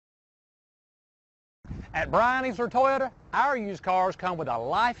At Bryan Easler Toyota, our used cars come with a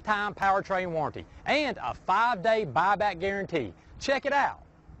lifetime powertrain warranty and a 5-day buyback guarantee. Check it out.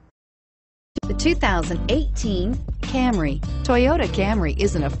 The 2018 Camry. Toyota Camry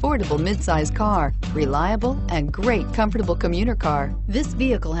is an affordable midsize car, reliable and great comfortable commuter car. This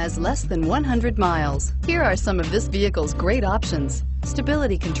vehicle has less than 100 miles. Here are some of this vehicle's great options: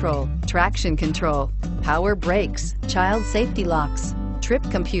 stability control, traction control, power brakes, child safety locks, trip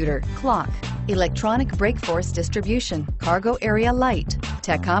computer, clock, electronic brake force distribution, cargo area light,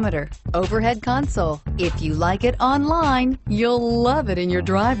 tachometer, overhead console. If you like it online, you'll love it in your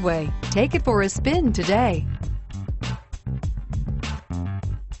driveway. Take it for a spin today.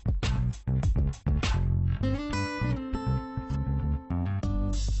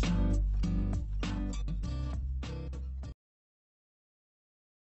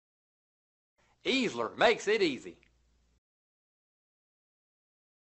 Easler makes it easy.